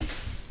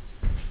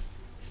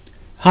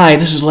Hi,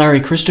 this is Larry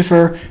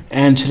Christopher,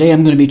 and today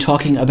I'm going to be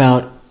talking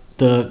about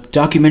the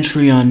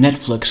documentary on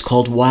Netflix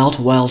called Wild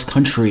Wild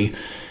Country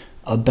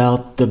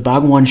about the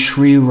Bhagwan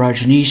Shree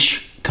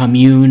Rajneesh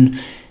commune,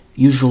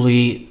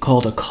 usually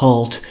called a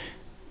cult,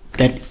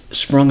 that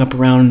sprung up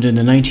around in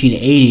the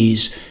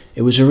 1980s.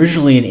 It was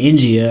originally in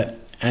India,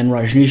 and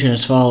Rajneesh and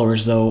his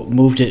followers, though,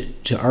 moved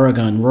it to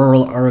Oregon,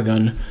 rural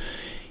Oregon,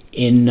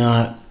 in,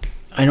 I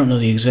don't know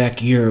the exact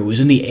year, it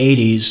was in the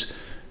 80s.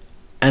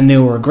 And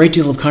there were a great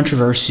deal of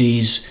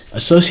controversies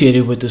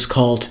associated with this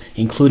cult,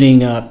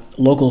 including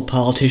local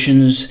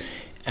politicians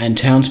and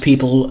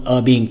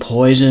townspeople being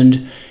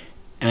poisoned,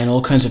 and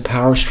all kinds of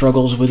power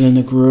struggles within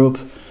the group.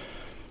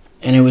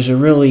 And it was a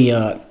really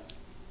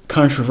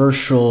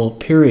controversial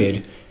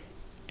period.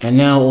 And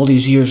now, all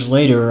these years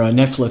later,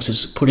 Netflix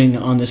is putting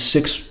on this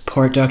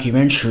 6-part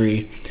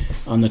documentary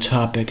on the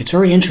topic. It's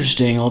very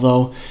interesting,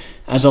 although,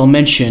 as I'll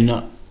mention,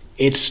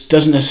 it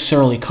doesn't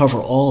necessarily cover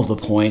all of the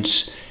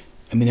points.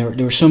 I mean,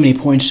 there were so many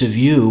points of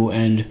view,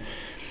 and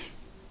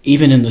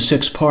even in the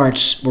 6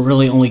 parts, we're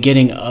really only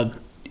getting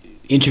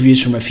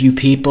interviews from a few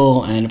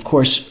people. And of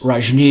course,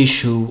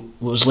 Rajneesh, who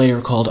was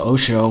later called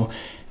Osho,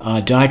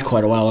 died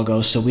quite a while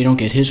ago, so we don't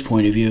get his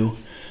point of view.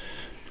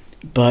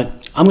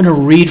 But I'm going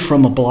to read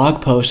from a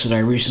blog post that I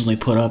recently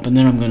put up, and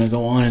then I'm going to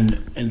go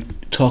on and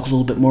talk a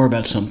little bit more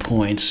about some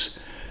points.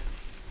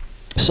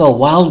 So,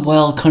 Wild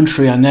Wild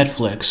Country on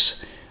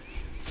Netflix.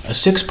 A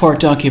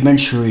 6-part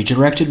documentary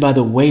directed by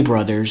the Way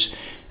brothers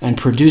and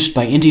produced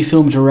by indie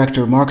film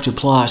director Mark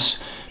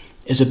Duplass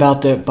is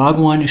about the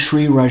Bhagwan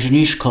Shree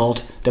Rajneesh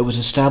cult that was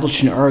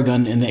established in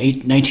Oregon in the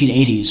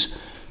 1980s.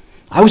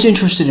 I was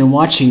interested in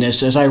watching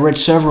this as I read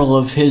several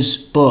of his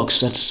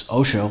books, that's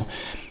Osho,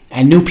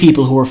 and knew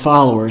people who were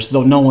followers,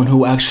 though no one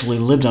who actually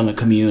lived on the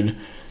commune,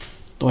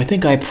 though I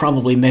think I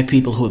probably met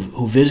people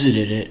who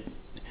visited it.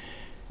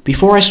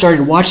 Before I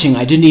started watching,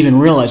 I didn't even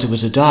realize it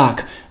was a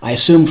doc. I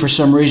assumed for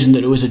some reason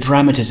that it was a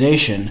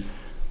dramatization.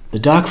 The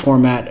doc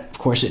format, of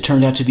course, it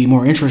turned out to be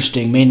more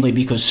interesting, mainly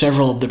because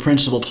several of the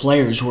principal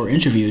players were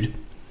interviewed.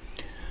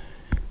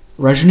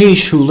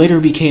 Rajneesh, who later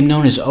became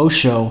known as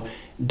Osho,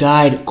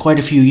 died quite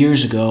a few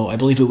years ago. I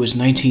believe it was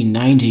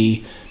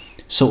 1990,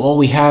 so all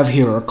we have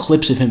here are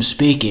clips of him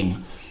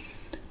speaking.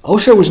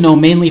 Osho was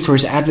known mainly for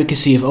his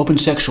advocacy of open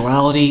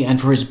sexuality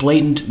and for his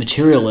blatant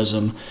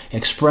materialism,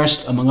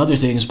 expressed, among other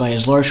things, by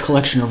his large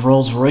collection of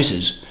Rolls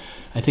Royces.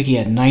 I think he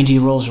had 90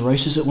 Rolls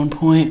Royces at one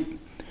point.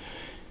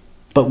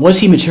 But was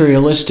he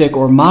materialistic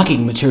or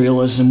mocking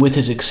materialism with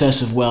his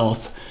excessive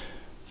wealth?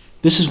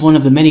 This is one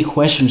of the many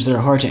questions that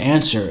are hard to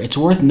answer. It's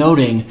worth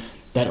noting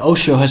that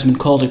Osho has been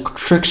called a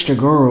trickster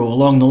guru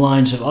along the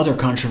lines of other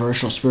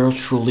controversial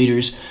spiritual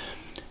leaders,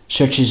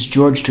 such as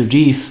George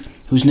Gurdjieff,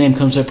 whose name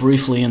comes up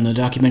briefly in the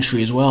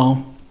documentary as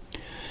well.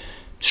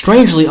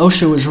 Strangely,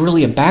 Osho is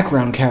really a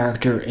background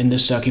character in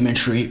this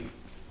documentary.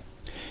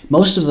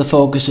 Most of the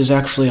focus is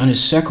actually on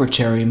his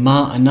secretary,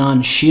 Ma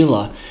Anand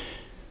Sheela,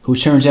 who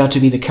turns out to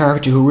be the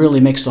character who really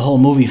makes the whole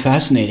movie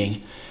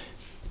fascinating.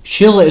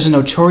 Sheela is a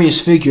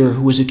notorious figure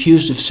who was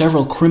accused of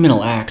several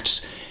criminal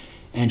acts,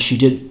 and she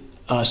did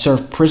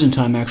serve prison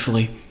time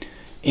actually,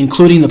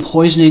 including the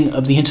poisoning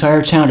of the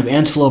entire town of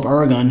Antelope,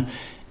 Oregon,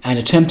 and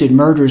attempted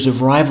murders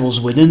of rivals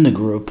within the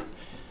group.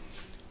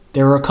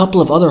 There are a couple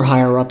of other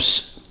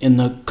higher-ups in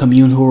the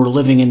commune who are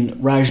living in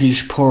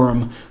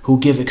Rajneeshpuram who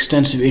give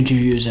extensive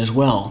interviews as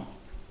well.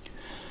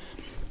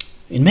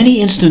 In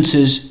many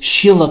instances,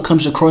 Sheela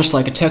comes across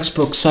like a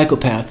textbook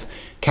psychopath,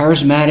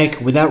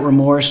 charismatic, without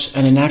remorse,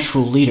 and a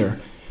natural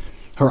leader.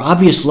 Her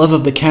obvious love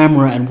of the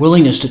camera and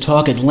willingness to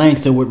talk at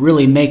length are what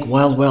really make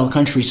Wild Wild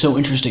Country so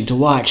interesting to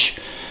watch.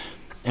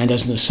 And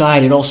as an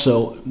aside, it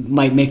also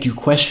might make you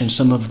question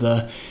some of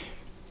the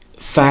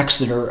facts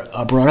that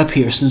are brought up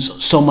here,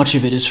 since so much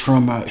of it is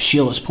from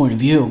Sheela's point of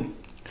view.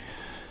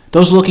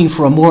 Those looking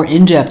for a more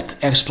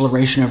in-depth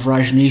exploration of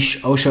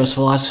Rajneesh Osho's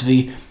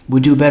philosophy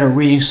would do better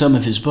reading some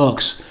of his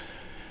books,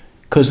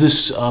 because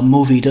this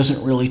movie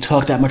doesn't really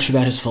talk that much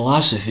about his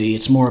philosophy.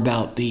 It's more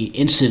about the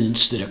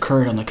incidents that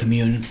occurred on the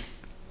commune.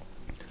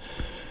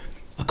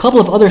 A couple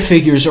of other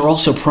figures are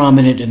also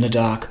prominent in the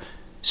doc.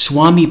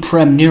 Swami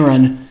Prem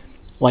Niran.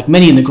 Like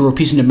many in the group,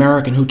 he's an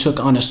American who took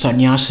on a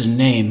sannyasin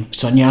name.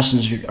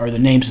 Sannyasins are the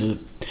names that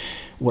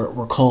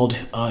were called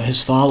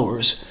his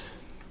followers.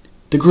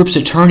 The group's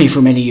attorney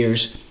for many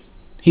years.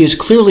 He is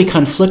clearly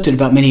conflicted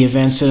about many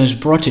events and is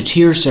brought to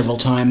tears several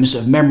times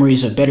of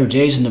memories of better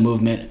days in the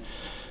movement.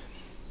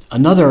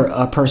 Another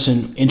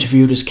person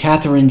interviewed is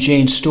Catherine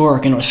Jane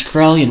Stork, an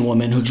Australian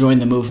woman who joined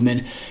the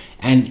movement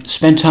and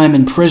spent time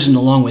in prison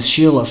along with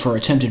Sheela for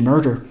attempted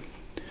murder.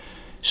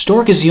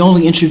 Stork is the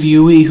only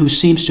interviewee who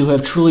seems to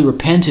have truly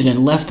repented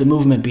and left the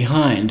movement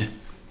behind.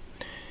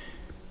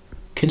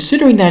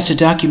 Considering that it's a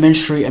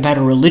documentary about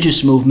a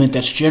religious movement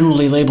that's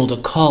generally labeled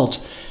a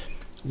cult,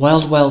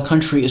 Wild Wild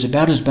Country is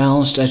about as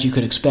balanced as you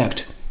could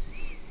expect.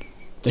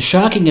 The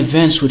shocking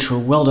events, which were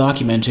well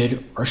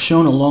documented, are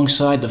shown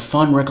alongside the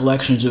fond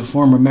recollections of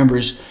former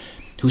members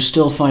who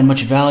still find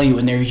much value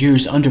in their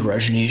years under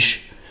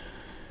Rajneesh.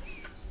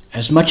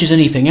 As much as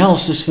anything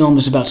else, this film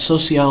is about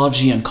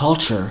sociology and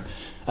culture,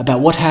 about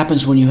what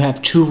happens when you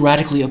have two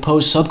radically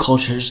opposed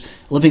subcultures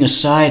living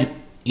aside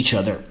each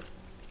other.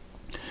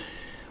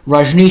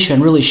 Rajneesh,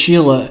 and really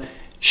Sheila,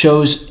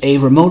 shows a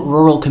remote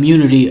rural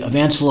community of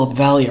Antelope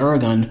Valley,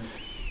 Oregon,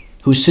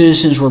 whose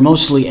citizens were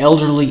mostly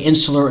elderly,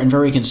 insular, and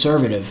very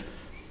conservative.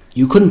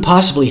 You couldn't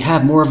possibly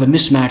have more of a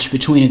mismatch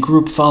between a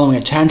group following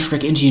a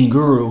tantric Indian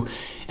guru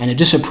and a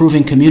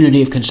disapproving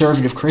community of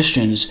conservative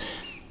Christians,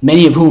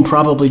 many of whom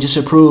probably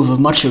disapprove of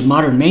much of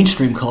modern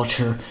mainstream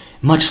culture,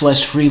 much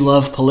less free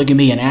love,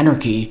 polygamy, and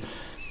anarchy.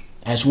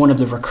 As one of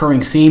the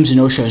recurring themes in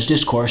Osho's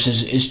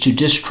discourses is to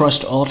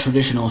distrust all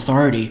traditional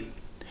authority.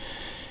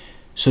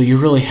 So you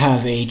really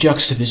have a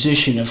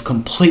juxtaposition of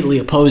completely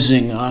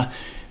opposing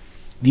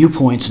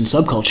viewpoints and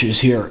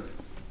subcultures here.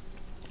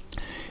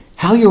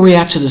 How you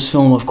react to this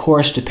film, of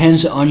course,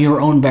 depends on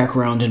your own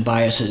background and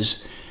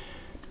biases.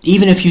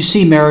 Even if you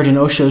see merit in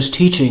Osho's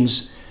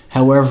teachings,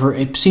 however,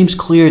 it seems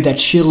clear that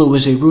Sheila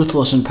was a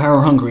ruthless and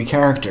power-hungry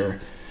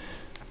character.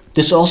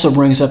 This also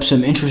brings up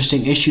some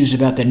interesting issues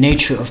about the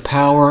nature of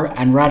power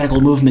and radical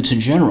movements in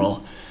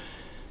general.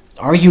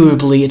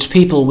 Arguably, it's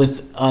people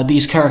with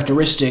these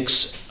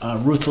characteristics,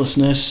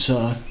 ruthlessness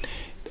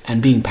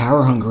and being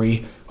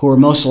power-hungry, who are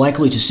most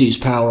likely to seize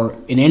power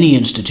in any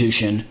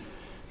institution.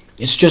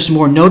 It's just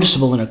more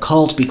noticeable in a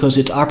cult because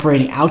it's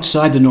operating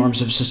outside the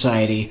norms of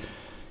society.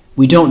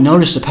 We don't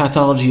notice the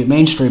pathology of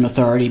mainstream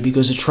authority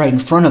because it's right in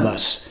front of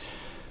us.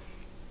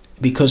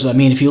 Because, I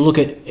mean, if you look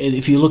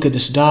at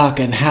this doc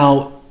and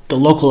how the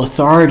local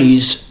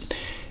authorities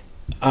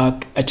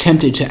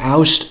attempted to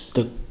oust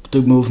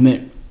the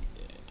movement,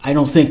 I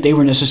don't think they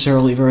were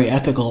necessarily very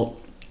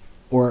ethical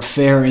or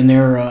fair in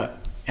their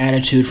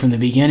attitude from the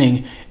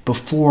beginning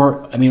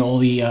before, all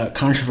the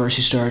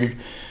controversy started.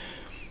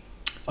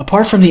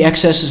 Apart from the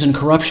excesses and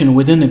corruption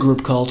within the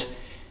group cult,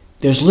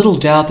 there's little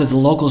doubt that the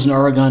locals in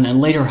Oregon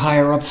and later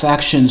higher-up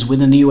factions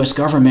within the U.S.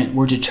 government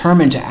were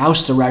determined to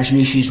oust the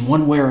Rajneeshis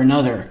one way or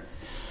another.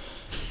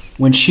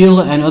 When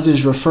Sheila and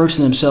others refer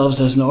to themselves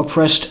as an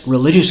oppressed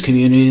religious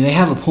community, they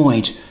have a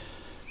point.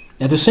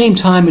 At the same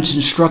time, it's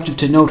instructive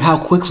to note how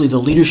quickly the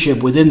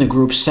leadership within the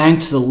group sank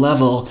to the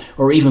level,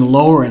 or even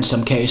lower in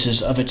some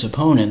cases, of its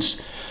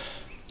opponents.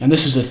 And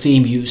this is a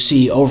theme you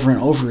see over and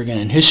over again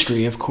in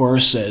history, of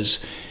course,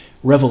 as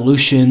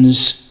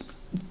revolutions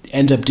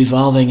end up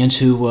devolving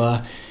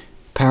into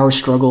power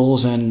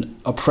struggles and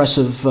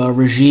oppressive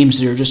regimes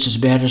that are just as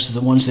bad as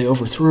the ones they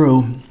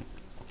overthrew.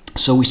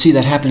 So we see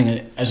that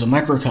happening as a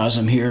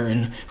microcosm here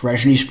in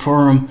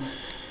Rajneeshpuram.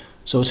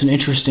 So it's an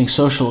interesting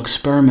social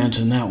experiment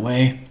in that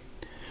way.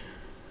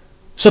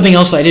 Something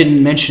else I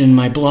didn't mention in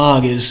my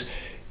blog is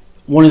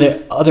one of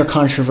the other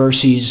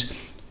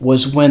controversies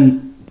was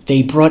when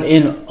they brought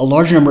in a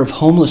large number of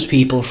homeless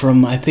people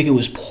from, I think it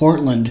was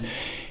Portland.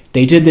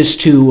 They did this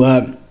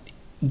to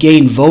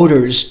gain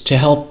voters to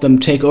help them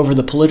take over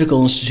the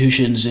political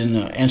institutions in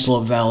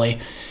Antelope Valley.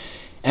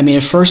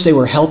 At first they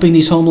were helping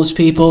these homeless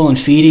people and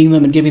feeding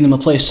them and giving them a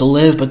place to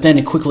live, but then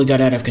it quickly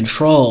got out of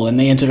control, and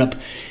they ended up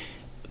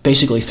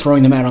basically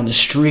throwing them out on the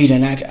street,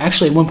 and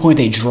actually at one point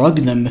they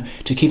drugged them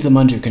to keep them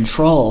under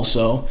control.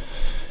 So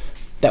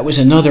that was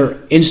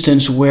another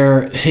instance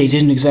where they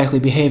didn't exactly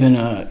behave in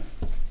an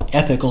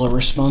ethical or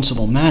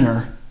responsible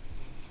manner.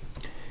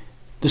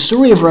 The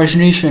story of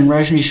Rajneesh and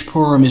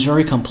Rajneeshpuram is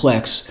very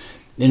complex.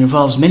 It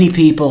involves many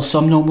people,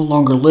 some no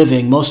longer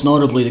living, most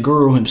notably the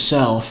guru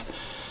himself.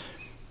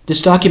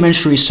 This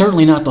documentary is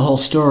certainly not the whole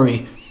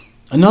story.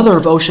 Another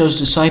of Osho's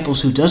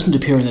disciples who doesn't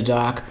appear in the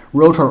doc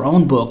wrote her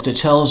own book that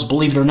tells,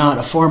 believe it or not,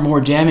 a far more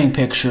damning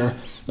picture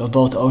of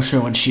both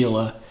Osho and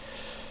Sheila.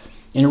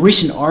 In a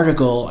recent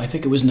article, I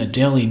think it was in the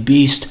Daily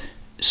Beast,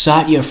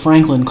 Satya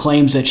Franklin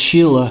claims that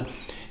Sheila,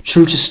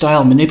 true to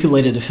style,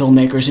 manipulated the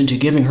filmmakers into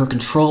giving her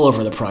control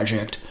over the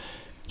project.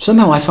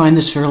 Somehow I find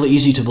this fairly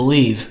easy to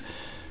believe.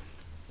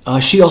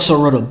 She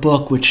also wrote a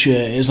book which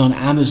is on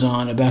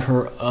Amazon about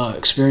her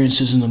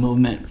experiences in the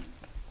movement.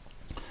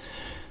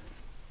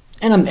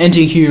 And I'm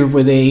ending here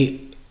with a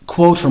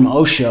quote from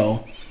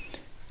Osho.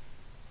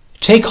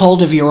 "Take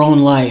hold of your own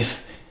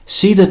life.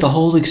 See that the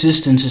whole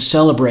existence is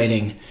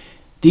celebrating.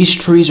 These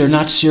trees are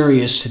not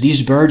serious.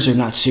 These birds are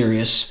not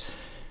serious.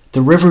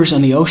 The rivers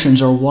and the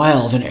oceans are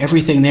wild, and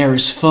everything there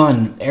is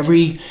fun.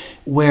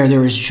 Everywhere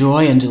there is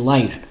joy and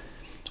delight.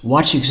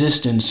 Watch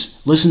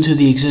existence, listen to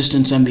the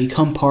existence, and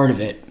become part of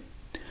it."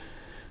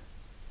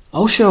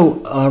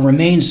 Osho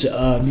remains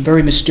a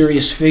very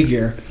mysterious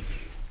figure.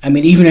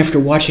 Even after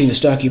watching this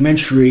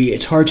documentary,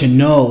 it's hard to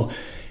know,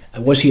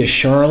 was he a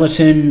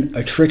charlatan,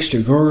 a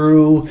trickster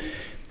guru,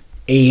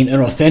 an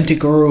authentic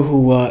guru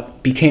who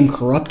became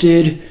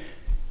corrupted?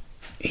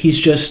 He's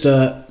just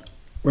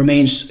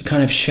remains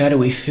kind of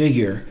shadowy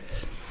figure.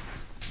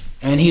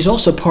 And he's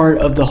also part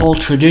of the whole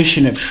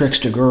tradition of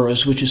trickster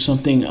gurus, which is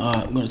something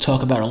I'm going to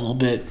talk about a little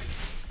bit.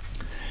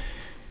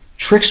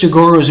 Trickster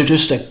gurus are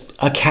just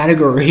a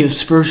category of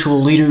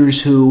spiritual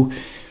leaders who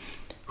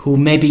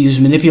maybe use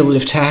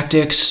manipulative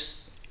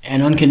tactics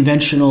and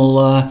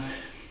unconventional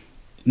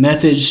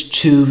methods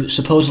to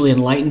supposedly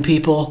enlighten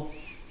people.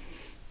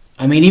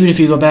 I mean, even if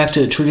you go back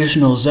to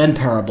traditional Zen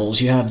parables,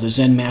 you have the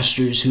Zen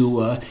masters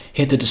who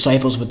hit the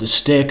disciples with the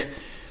stick,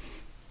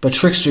 but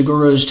trickster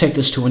gurus take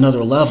this to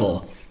another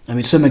level. I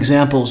mean, some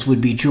examples would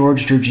be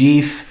George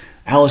Gurdjieff,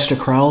 Aleister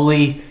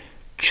Crowley,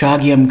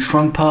 Chogyam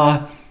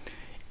Trungpa,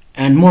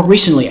 and more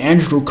recently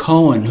Andrew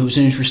Cohen, who's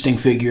an interesting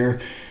figure.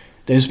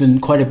 There's been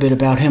quite a bit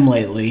about him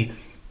lately.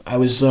 I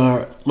was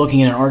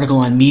looking at an article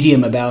on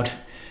Medium about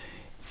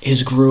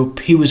his group.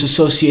 He was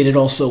associated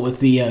also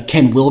with the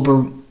Ken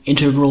Wilber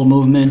integral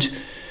movement,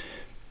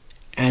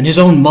 and his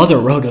own mother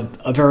wrote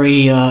a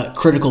very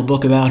critical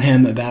book about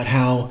him, about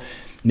how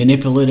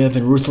manipulative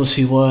and ruthless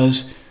he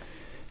was.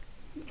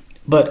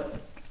 But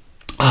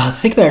the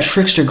thing about a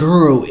trickster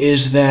guru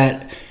is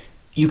that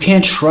you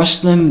can't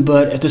trust them,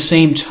 but at the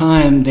same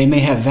time, they may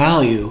have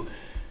value.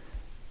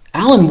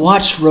 Alan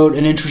Watts wrote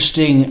an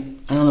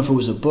interesting, I don't know if it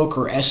was a book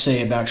or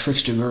essay about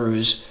trickster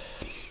gurus.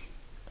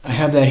 I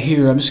have that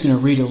here. I'm just going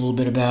to read a little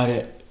bit about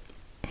it.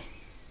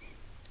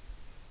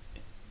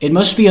 It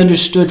must be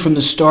understood from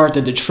the start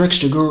that the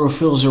trickster guru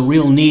fills a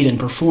real need and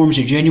performs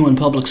a genuine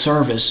public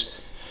service.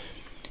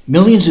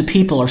 Millions of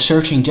people are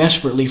searching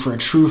desperately for a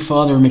true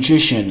father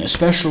magician,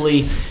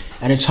 especially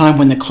at a time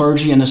when the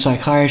clergy and the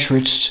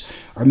psychiatrists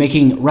are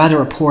making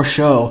rather a poor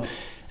show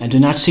and do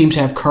not seem to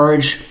have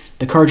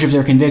the courage of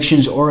their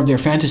convictions or of their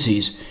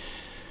fantasies.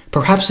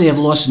 Perhaps they have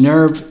lost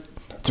nerve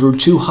through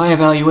too high a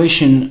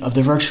valuation of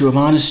the virtue of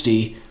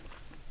honesty,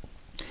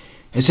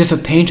 as if a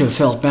painter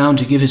felt bound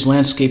to give his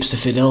landscapes the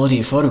fidelity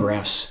of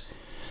photographs.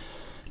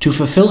 To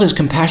fulfill his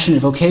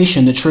compassionate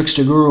vocation, the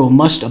trickster guru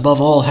must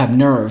above all have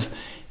nerve.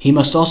 He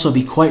must also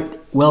be quite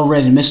well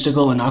read in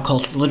mystical and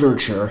occult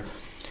literature,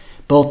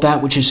 both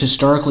that which is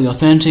historically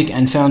authentic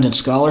and found in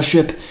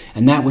scholarship,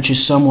 and that which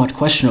is somewhat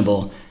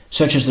questionable,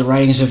 such as the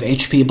writings of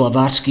H.P.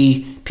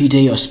 Blavatsky,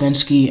 P.D.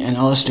 Ouspensky, and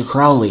Aleister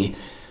Crowley.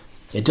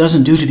 It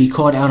doesn't do to be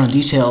caught out on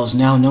details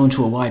now known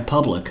to a wide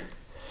public.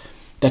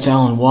 That's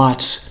Alan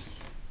Watts.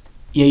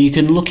 Yeah, you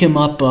can look him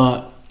up,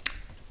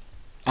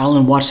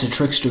 Alan Watts, the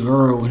Trickster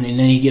Guru, and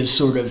then he gives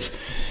sort of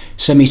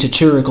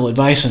semi-satirical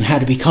advice on how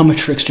to become a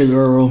trickster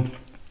guru.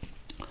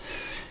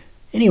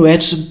 Anyway,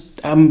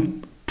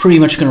 I'm pretty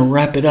much going to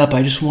wrap it up.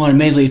 I just wanted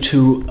mainly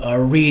to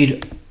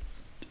read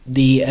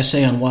the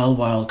essay on Wild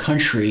Wild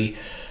Country.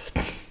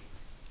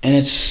 And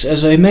it's,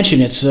 as I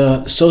mentioned, it's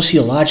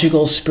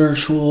sociological,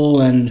 spiritual,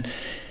 and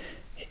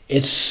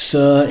it's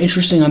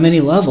interesting on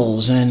many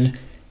levels. And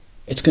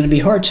it's going to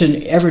be hard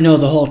to ever know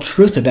the whole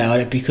truth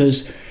about it,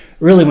 because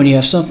really when you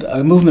have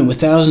a movement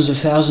with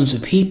thousands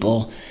of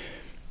people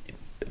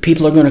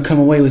are going to come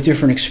away with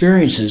different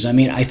experiences. I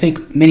mean, I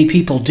think many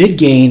people did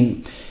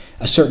gain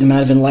a certain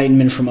amount of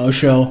enlightenment from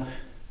Osho.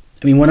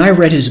 I mean, when I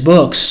read his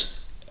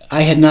books,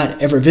 I had not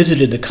ever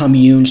visited the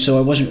commune, so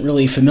I wasn't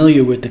really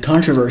familiar with the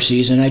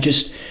controversies, and I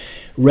just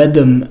read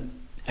them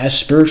as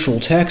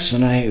spiritual texts,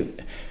 and I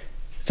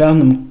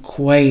found them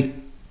quite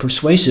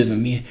persuasive. I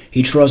mean,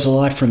 he draws a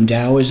lot from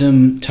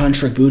Taoism,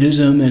 Tantric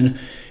Buddhism, and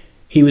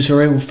he was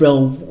very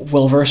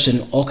well versed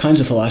in all kinds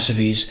of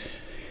philosophies.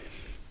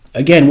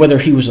 Again, whether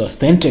he was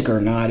authentic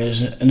or not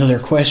is another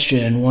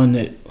question, and one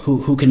that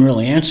who can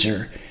really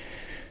answer.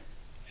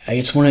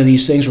 It's one of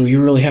these things where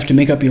you really have to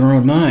make up your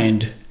own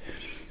mind.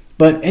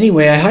 But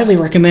anyway, I highly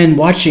recommend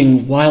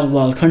watching Wild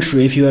Wild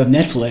Country if you have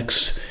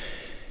Netflix.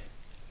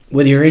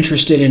 Whether you're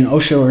interested in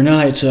Osho or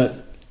not, it's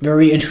a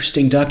very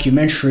interesting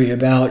documentary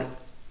about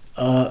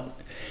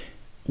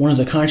one of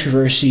the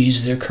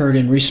controversies that occurred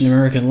in recent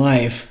American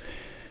life.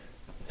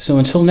 So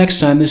until next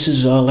time, this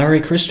is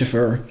Larry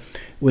Christopher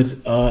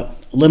with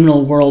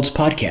Liminal Worlds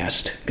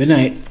Podcast. Good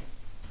night.